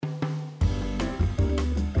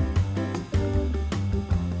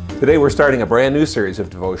Today we're starting a brand new series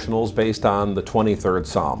of devotionals based on the 23rd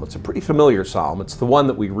Psalm. It's a pretty familiar psalm. It's the one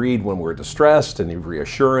that we read when we're distressed and need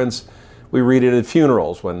reassurance. We read it at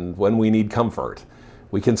funerals when we need comfort.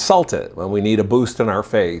 We consult it when we need a boost in our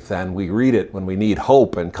faith, and we read it when we need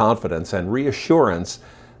hope and confidence and reassurance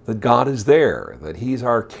that God is there, that He's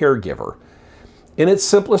our caregiver. In its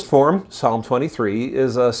simplest form, Psalm 23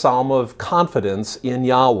 is a psalm of confidence in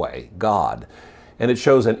Yahweh, God. And it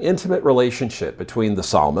shows an intimate relationship between the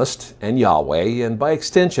psalmist and Yahweh, and by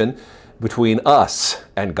extension, between us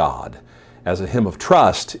and God. As a hymn of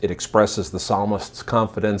trust, it expresses the psalmist's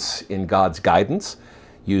confidence in God's guidance,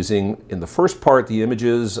 using in the first part the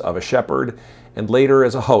images of a shepherd, and later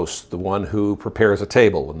as a host, the one who prepares a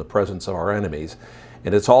table in the presence of our enemies.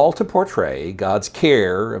 And it's all to portray God's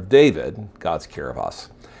care of David, God's care of us.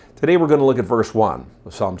 Today we're going to look at verse 1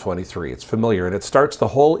 of Psalm 23. It's familiar, and it starts the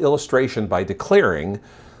whole illustration by declaring,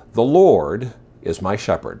 "The Lord is my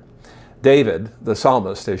shepherd." David, the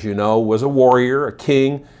psalmist, as you know, was a warrior, a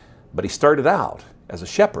king, but he started out as a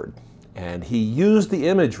shepherd. And he used the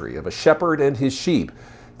imagery of a shepherd and his sheep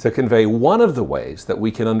to convey one of the ways that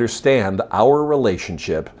we can understand our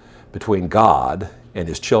relationship between God and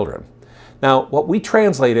His children. Now, what we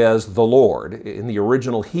translate as the Lord in the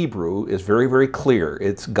original Hebrew is very, very clear.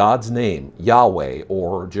 It's God's name, Yahweh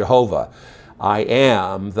or Jehovah. I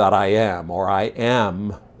am that I am, or I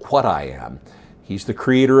am what I am. He's the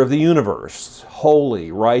creator of the universe,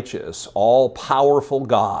 holy, righteous, all-powerful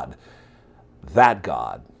God. That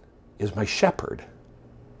God is my shepherd.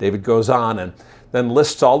 David goes on and then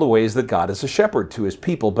lists all the ways that God is a shepherd to His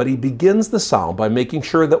people, but he begins the psalm by making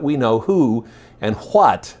sure that we know who and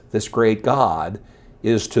what this great God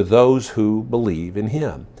is to those who believe in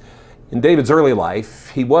Him. In David's early life,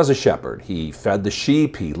 he was a shepherd. He fed the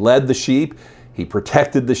sheep, he led the sheep, he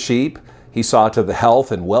protected the sheep, he saw to the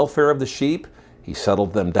health and welfare of the sheep, he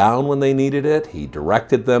settled them down when they needed it, he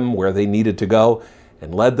directed them where they needed to go,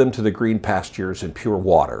 and led them to the green pastures and pure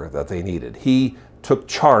water that they needed. He took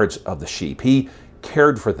charge of the sheep. He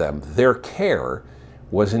cared for them. Their care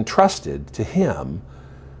was entrusted to him,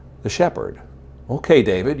 the shepherd. Okay,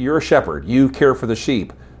 David, you're a shepherd. You care for the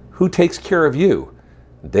sheep. Who takes care of you?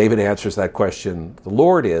 David answers that question, the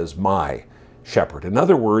Lord is my shepherd. In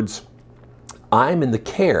other words, I'm in the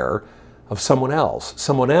care of someone else.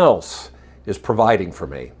 Someone else is providing for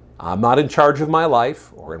me. I'm not in charge of my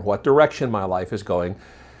life or in what direction my life is going.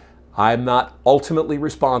 I'm not ultimately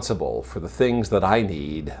responsible for the things that I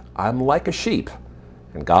need. I'm like a sheep,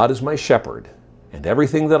 and God is my shepherd, and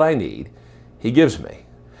everything that I need, He gives me.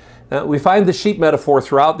 Now, we find the sheep metaphor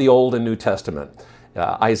throughout the Old and New Testament.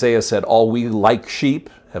 Isaiah said, all we like sheep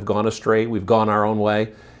have gone astray. We've gone our own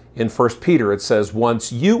way. In 1 Peter, it says,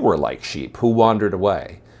 once you were like sheep who wandered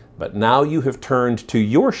away, but now you have turned to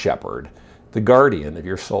your shepherd, the guardian of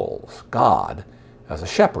your souls, God as a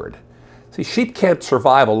shepherd. See, sheep can't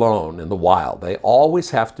survive alone in the wild. They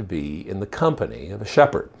always have to be in the company of a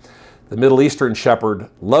shepherd. The Middle Eastern shepherd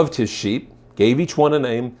loved his sheep, gave each one a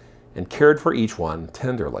name, and cared for each one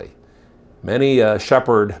tenderly. Many a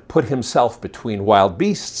shepherd put himself between wild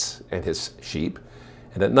beasts and his sheep,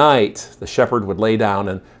 and at night the shepherd would lay down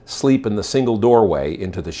and sleep in the single doorway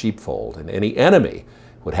into the sheepfold, and any enemy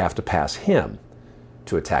would have to pass him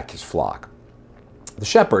to attack his flock. The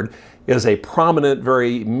shepherd is a prominent,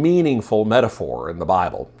 very meaningful metaphor in the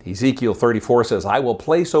Bible. Ezekiel 34 says, I will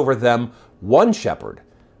place over them one shepherd,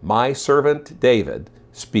 my servant David,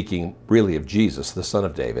 speaking really of Jesus, the son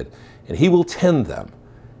of David, and he will tend them,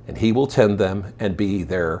 and be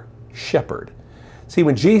their shepherd. See,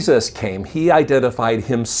 when Jesus came, He identified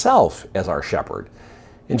Himself as our shepherd.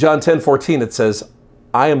 In John 10:14 it says,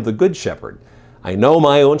 I am the good shepherd. I know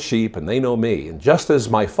my own sheep, and they know me. And just as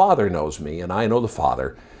my Father knows me, and I know the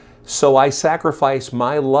Father, so I sacrifice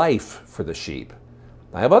my life for the sheep.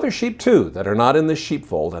 I have other sheep too that are not in this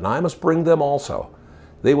sheepfold, and I must bring them also.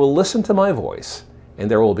 They will listen to my voice,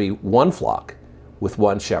 and there will be one flock with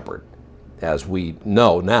one shepherd. As we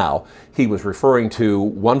know now, He was referring to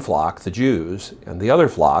one flock, the Jews, and the other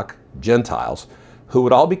flock, Gentiles, who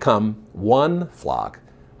would all become one flock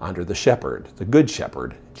under the shepherd, the good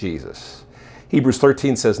shepherd, Jesus. Hebrews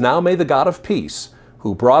 13 says, now may the God of peace,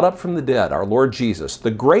 who brought up from the dead our Lord Jesus, the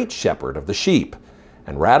great shepherd of the sheep,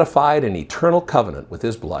 and ratified an eternal covenant with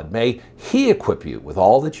His blood, may He equip you with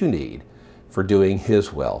all that you need for doing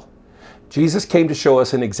His will. Jesus came to show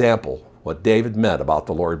us an example, what David meant about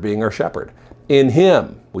the Lord being our shepherd. In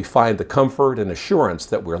Him, we find the comfort and assurance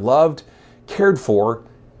that we're loved, cared for,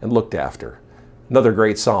 and looked after. Another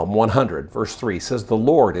great Psalm, 100, verse 3, says, the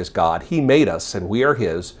Lord is God. He made us, and we are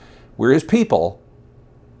His. We're His people,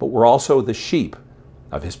 but we're also the sheep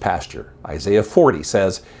of his pasture. Isaiah 40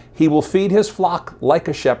 says, "He will feed his flock like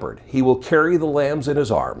a shepherd. He will carry the lambs in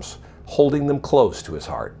his arms, holding them close to his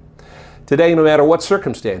heart." Today, no matter what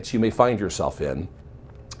circumstance you may find yourself in,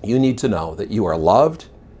 you need to know that you are loved,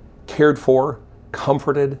 cared for,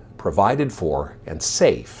 comforted, provided for, and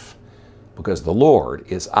safe, because the Lord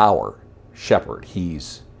is our shepherd.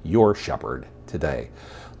 He's your shepherd today.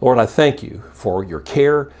 Lord, I thank you for your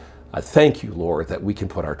care. I thank you, Lord, that we can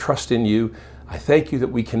put our trust in you. I thank you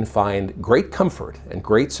that we can find great comfort and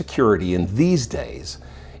great security in these days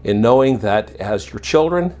in knowing that as your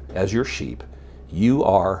children, as your sheep, you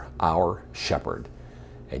are our shepherd,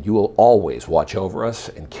 and you will always watch over us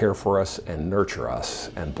and care for us and nurture us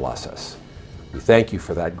and bless us. We thank you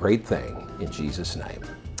for that great thing in Jesus' name.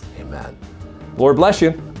 Amen. Lord bless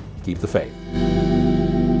you. Keep the faith.